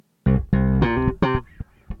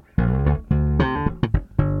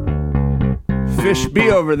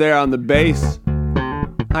Fishby over there on the bass.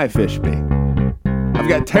 Hi, Fishby. I've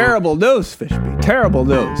got terrible news, Fishby. Terrible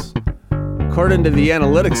news. According to the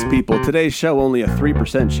analytics people, today's show only a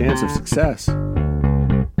 3% chance of success.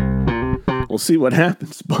 We'll see what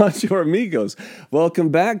happens. Bonjour, amigos. Welcome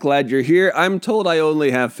back. Glad you're here. I'm told I only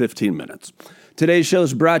have 15 minutes. Today's show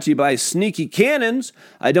is brought to you by Sneaky Cannons.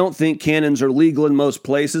 I don't think cannons are legal in most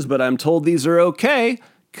places, but I'm told these are okay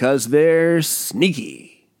because they're sneaky.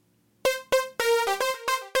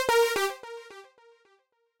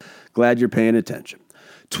 Glad you're paying attention.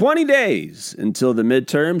 20 days until the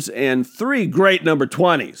midterms and 3 great number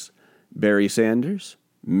 20s. Barry Sanders,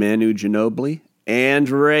 Manu Ginobili, and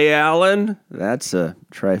Ray Allen. That's a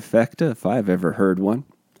trifecta if I've ever heard one.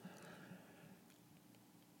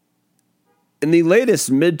 In the latest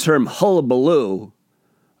midterm hullabaloo,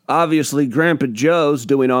 obviously Grandpa Joe's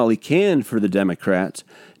doing all he can for the Democrats.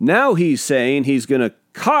 Now he's saying he's going to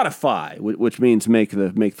codify, which means make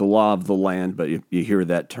the law of the land, but you hear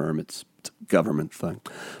that term, it's a government thing.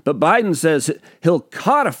 But Biden says he'll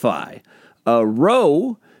codify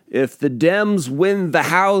Roe if the Dems win the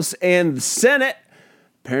House and the Senate.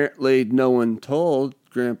 Apparently no one told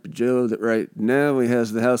Grandpa Joe that right now he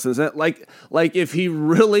has the House and the Senate. Like if he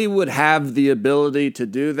really would have the ability to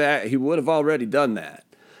do that, he would have already done that.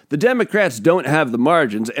 The Democrats don't have the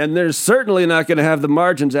margins, and they're certainly not going to have the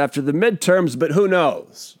margins after the midterms, but who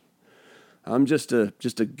knows? I'm just a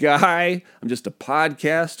guy, I'm just a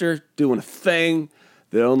podcaster doing a thing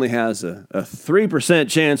that only has a 3%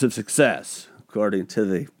 chance of success, according to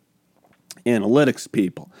the analytics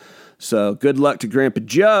people. So good luck to Grandpa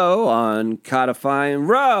Joe on codifying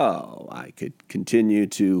Roe. I could continue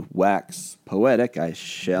to wax poetic. I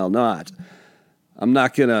shall not. I'm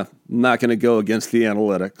not gonna go against the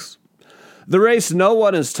analytics. The race no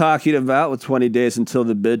one is talking about with 20 days until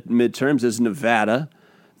the midterms is Nevada.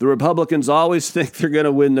 The Republicans always think they're going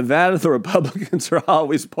to win Nevada. The Republicans are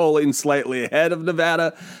always polling slightly ahead of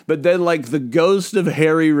Nevada. But then, like the ghost of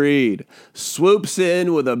Harry Reid swoops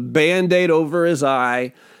in with a Band-Aid over his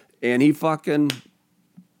eye, and he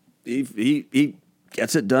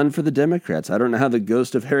gets it done for the Democrats. I don't know how the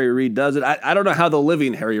ghost of Harry Reid does it. I don't know how the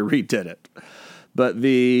living Harry Reid did it. But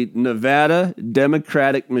the Nevada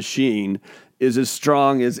Democratic machine is as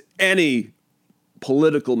strong as any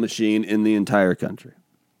political machine in the entire country.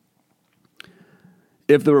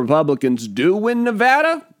 If the Republicans do win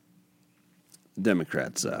Nevada,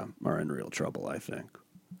 Democrats are in real trouble, I think.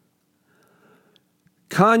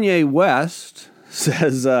 Kanye West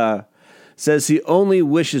says he only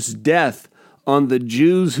wishes death on the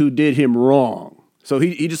Jews who did him wrong. So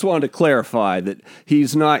he just wanted to clarify that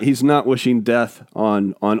he's not wishing death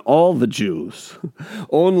on all the Jews,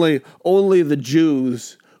 only the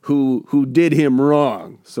Jews who did him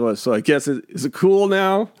wrong. So I guess is it cool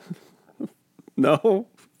now? No,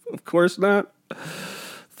 of course not.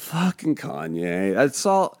 Fucking Kanye.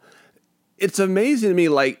 It's amazing to me,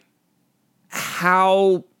 like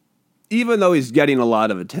how even though he's getting a lot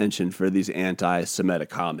of attention for these anti-Semitic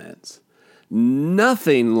comments.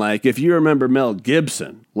 Nothing like, if you remember Mel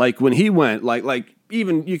Gibson, like when he went, like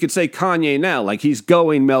even you could say Kanye now, like he's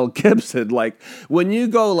going Mel Gibson. Like when you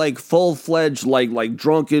go like full-fledged, like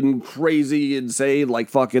drunken, crazy, insane, like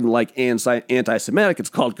fucking like anti-Semitic, it's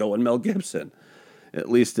called going Mel Gibson. At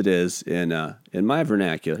least it is in my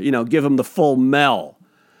vernacular. You know, give him the full Mel.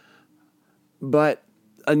 But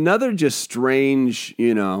another just strange,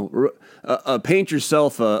 paint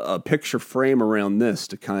yourself a picture frame around this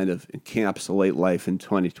to kind of encapsulate life in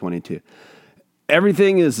 2022.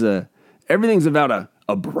 Everything's about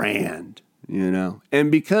a brand, and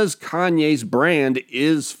because Kanye's brand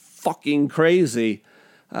is fucking crazy,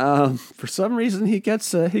 for some reason he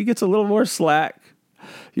gets a little more slack.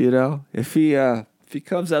 If he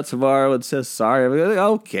comes out tomorrow and says sorry, I'm like,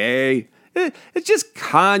 okay. It's just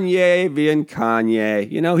Kanye being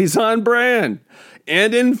Kanye. He's on brand.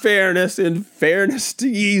 And in fairness to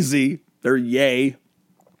Yeezy, or Ye,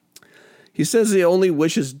 he says he only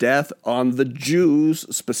wishes death on the Jews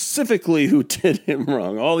specifically who did him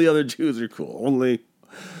wrong. All the other Jews are cool.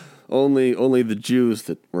 Only the Jews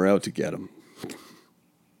that were out to get him.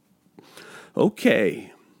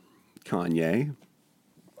 Okay, Kanye.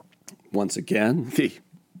 Once again, the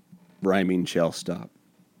rhyming shall stop.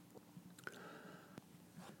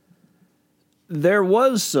 There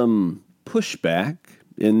was some pushback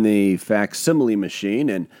in the facsimile machine,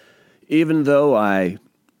 and even though I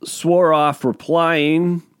swore off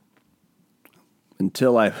replying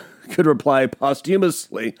until I could reply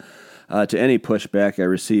posthumously to any pushback I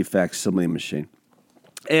received facsimile machine.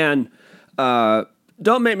 And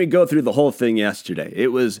don't make me go through the whole thing yesterday.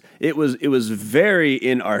 It was very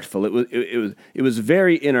inartful. It was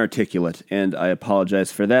very inarticulate, and I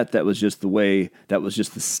apologize for that. That was just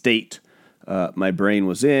the state my brain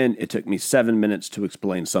was in. It took me 7 minutes to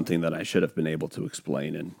explain something that I should have been able to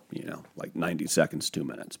explain in, like 90 seconds, 2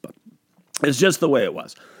 minutes, but it's just the way it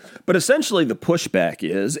was. But essentially the pushback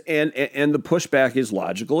is, and the pushback is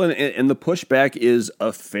logical, and the pushback is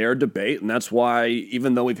a fair debate, and that's why,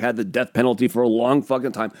 even though we've had the death penalty for a long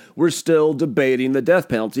fucking time, we're still debating the death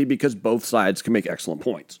penalty because both sides can make excellent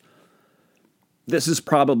points. This is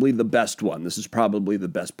probably the best one. This is probably the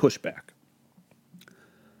best pushback.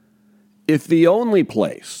 If the only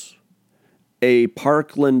place a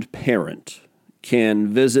Parkland parent can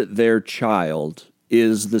visit their child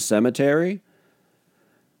is the cemetery,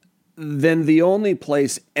 then the only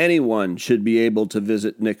place anyone should be able to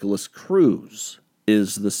visit Nicholas Cruz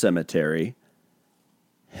is the cemetery,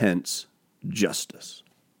 hence justice.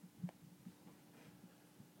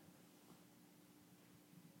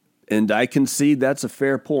 And I concede that's a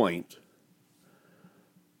fair point.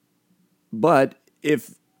 But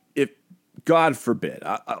if God forbid,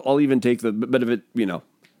 I'll even take the bit of it,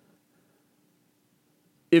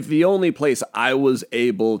 if the only place I was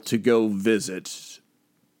able to go visit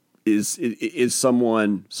is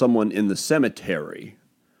someone in the cemetery,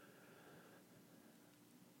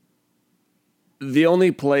 the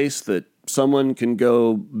only place that someone can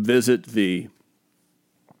go visit the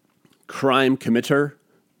crime committer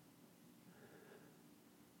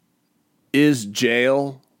is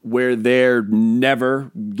jail, where they're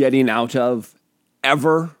never getting out of,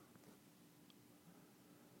 ever.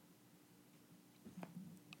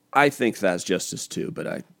 I think that's justice too,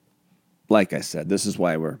 but like I said, this is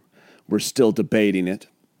why we're still debating it.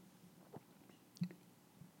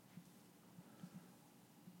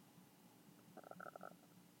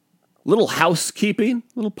 Little housekeeping,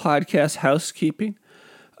 little podcast housekeeping.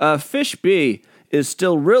 Fish B is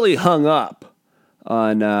still really hung up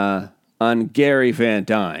on Gary Van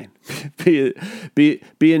Dyne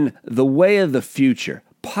being the way of the future.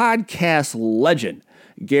 Podcast legend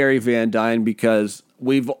Gary Van Dyne, because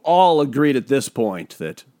we've all agreed at this point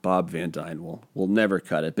that Bob Van Dyne will never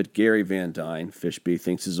cut it. But Gary Van Dyne, Fish B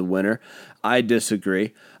thinks is a winner. I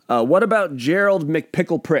disagree. What about Gerald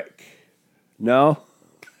McPickleprick? No?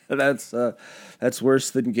 That's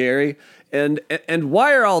worse than Gary. And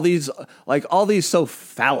why are all these so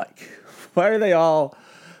phallic? Why are they all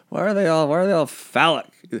phallic?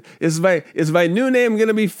 Is my new name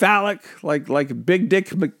gonna be phallic? Like Big Dick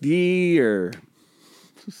McD or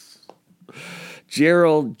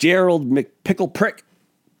Gerald McPickleprick?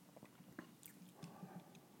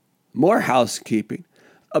 More housekeeping.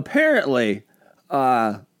 Apparently,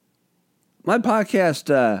 my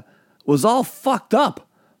podcast was all fucked up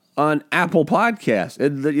on Apple Podcasts,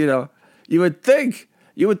 and you would think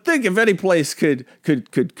if any place could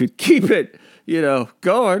keep it,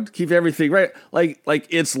 going, keep everything right, like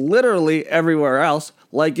it's literally everywhere else.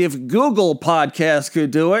 Like if Google Podcasts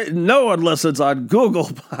could do it, no one listens on Google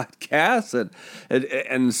Podcasts and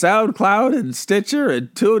SoundCloud and Stitcher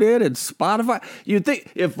and TuneIn and Spotify. You'd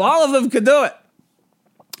think if all of them could do it,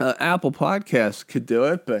 Apple Podcasts could do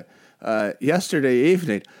it. But yesterday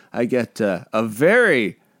evening, I get a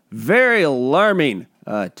very, very alarming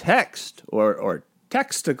text or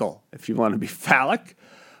texticle, if you want to be phallic,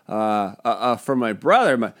 from my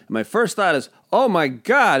brother. My first thought is, oh my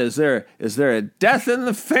God, is there a death in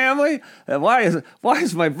the family? And why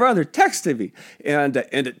is my brother texting me? And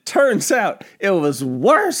it turns out it was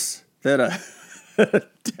worse than a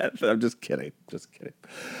death. I'm just kidding.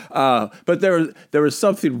 But there was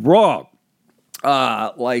something wrong.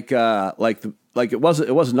 Like it wasn't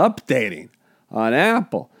updating on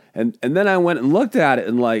Apple. And then I went and looked at it,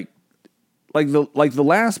 and like the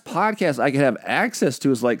last podcast I could have access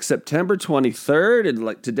to is like September 23rd, and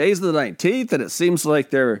like today's the 19th, and it seems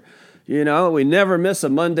like we never miss a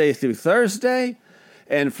Monday through Thursday.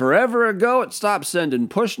 And forever ago, it stopped sending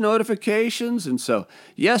push notifications. And so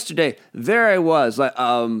yesterday, there I was.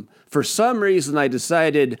 For some reason, I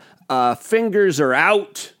decided fingers are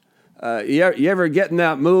out. You ever get in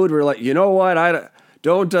that mood where, like, you know what? I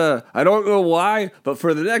don't know why, but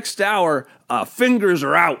for the next hour, fingers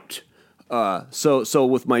are out. So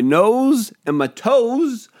with my nose and my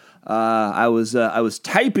toes, I was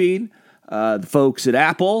typing the folks at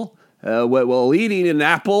Apple while eating an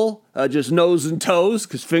apple, just nose and toes,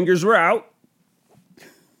 because fingers were out.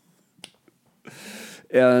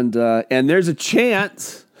 And there's a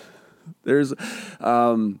chance, there's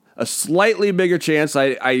a slightly bigger chance.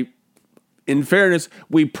 In fairness,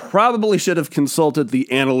 we probably should have consulted the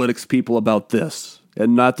analytics people about this.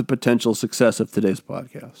 and not the potential success of today's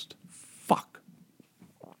podcast. Fuck.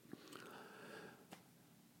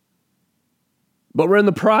 But we're in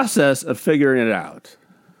the process of figuring it out.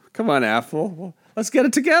 Come on, Apple. Let's get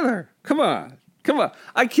it together. Come on.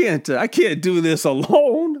 I can't do this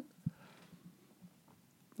alone.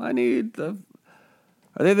 Are they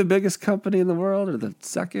the biggest company in the world, or the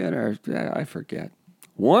second, or I forget.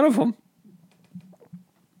 One of them.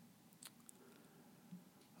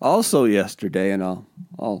 Also yesterday, and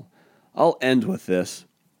I'll end with this.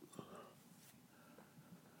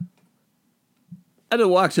 I had to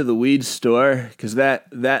walk to the weed store because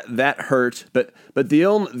that hurt. But the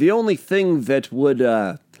only thing that would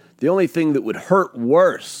hurt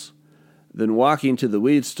worse than walking to the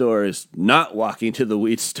weed store is not walking to the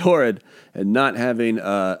weed store and not having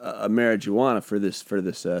a marijuana for this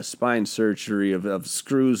spine surgery of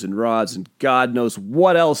screws and rods and God knows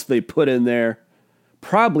what else they put in there.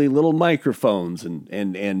 Probably little microphones and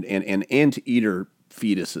anteater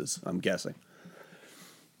fetuses, I'm guessing.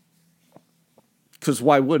 Because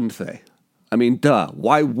why wouldn't they? I mean, duh.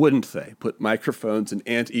 Why wouldn't they put microphones and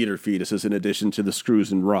anteater fetuses in addition to the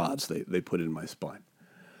screws and rods they put in my spine?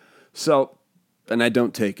 So, and I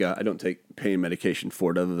don't take pain medication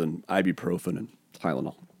for it other than ibuprofen and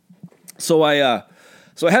Tylenol. So I had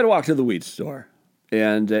to walk to the weed store,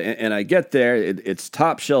 and I get there. It's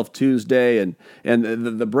Top Shelf Tuesday, and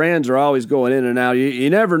the brands are always going in and out.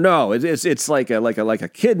 You never know. It's like a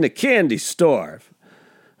kid in a candy store.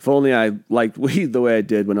 If only I liked weed the way I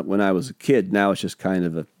did when I was a kid. Now it's just kind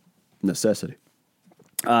of a necessity.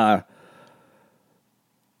 But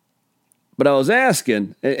I was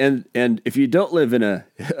asking, and if you don't live in a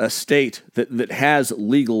state that has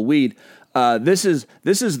legal weed, this is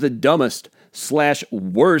the dumbest /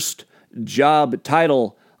 worst job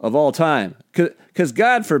title of all time. Because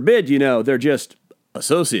God forbid, they're just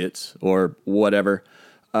associates or whatever,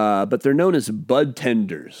 but they're known as bud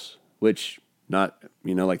tenders, which not,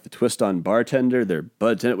 like the twist on bartender, they're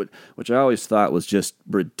bud tender, which I always thought was just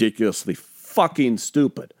ridiculously fucking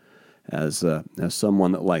stupid as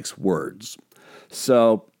someone that likes words.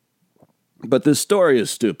 So, but this story is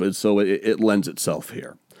stupid, so it lends itself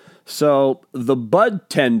here. So the bud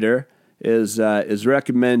tender is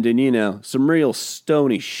recommending, some real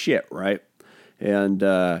stony shit, right? And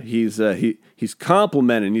he's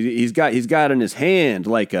complimenting. He's got in his hand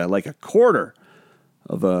like a quarter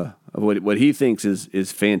of what he thinks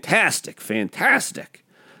is fantastic, a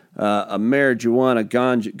marijuana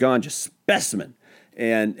ganja specimen,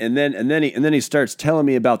 and then he starts telling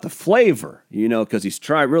me about the flavor, because he's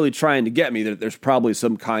really trying to get me that there's probably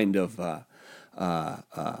some kind of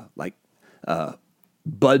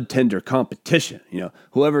bud tender competition.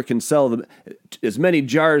 Whoever can sell as many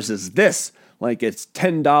jars as this, like it's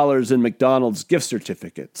 $10 in McDonald's gift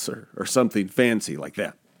certificates or something fancy like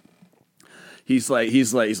that. He's like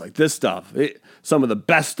this stuff. Some of the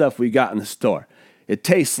best stuff we got in the store. It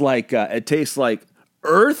tastes like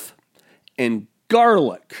earth and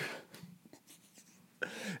garlic.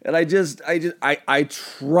 And I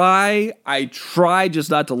try just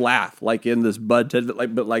not to laugh like in this bud tender,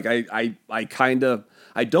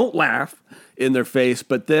 I don't laugh in their face,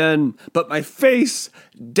 but my face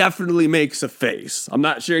definitely makes a face. I'm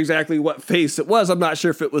not sure exactly what face it was. I'm not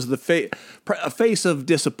sure if it was a face of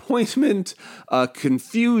disappointment,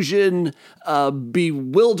 confusion,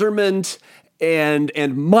 bewilderment,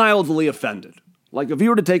 and mildly offended. Like if you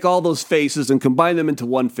were to take all those faces and combine them into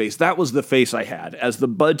one face, that was the face I had, as the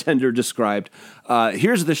bud tender described.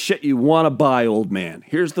 Here's the shit you want to buy, old man.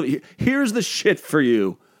 Here's the shit for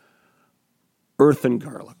you. Earth and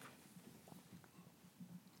garlic.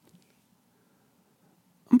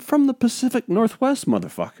 I'm from the Pacific Northwest,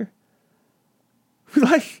 motherfucker.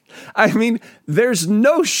 There's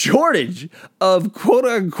no shortage of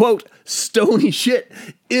quote-unquote stony shit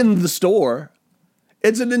in the store.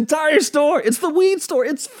 It's an entire store. It's the weed store.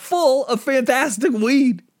 It's full of fantastic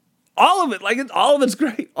weed. All of it. All of it's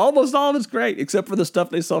great. Almost all of it's great, except for the stuff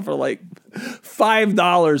they sell for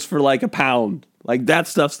 $5 for a pound. That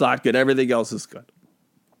stuff's not good. Everything else is good.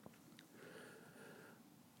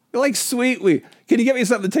 Sweet weed. Can you get me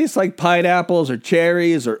something that tastes like pineapples or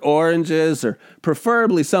cherries or oranges, or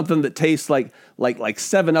preferably something that tastes like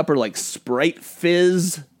 7-Up or like Sprite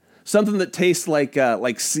Fizz? Something that tastes like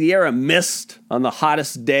Sierra Mist on the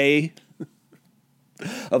hottest day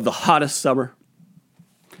of the hottest summer.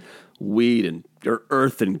 Weed and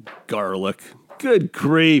earth and garlic. Good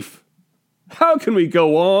grief. How can we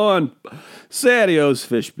go on? Say adios,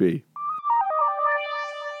 Fishby.